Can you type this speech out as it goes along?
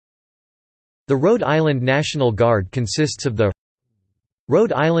The Rhode Island National Guard consists of the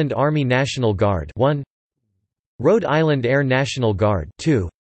Rhode Island Army National Guard 1, Rhode Island Air National Guard 2,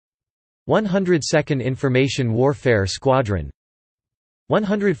 102nd Information Warfare Squadron,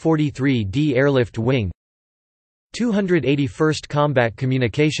 143d Airlift Wing, 281st Combat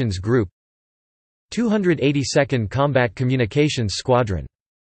Communications Group, 282nd Combat Communications Squadron.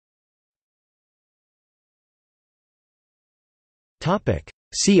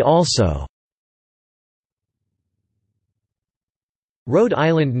 See also: Rhode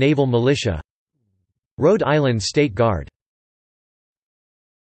Island Naval Militia, Rhode Island State Guard.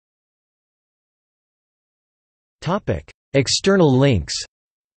 External links: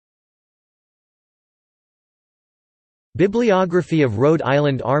 Bibliography of Rhode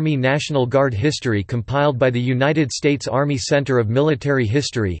Island Army National Guard history compiled by the United States Army Center of Military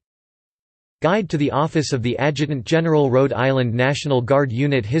History, Guide to the Office of the Adjutant General, Rhode Island National Guard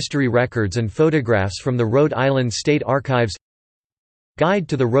Unit history, records and photographs from the Rhode Island State Archives, Guide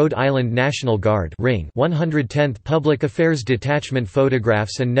to the Rhode Island National Guard Ring 110th Public Affairs Detachment,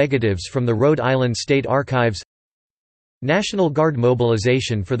 photographs and negatives from the Rhode Island State Archives, National Guard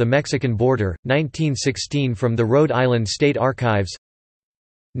mobilization for the Mexican border, 1916, from the Rhode Island State Archives,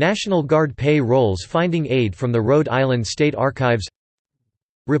 National Guard pay rolls finding aid from the Rhode Island State Archives,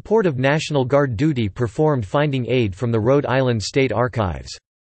 Report of National Guard duty performed finding aid from the Rhode Island State Archives.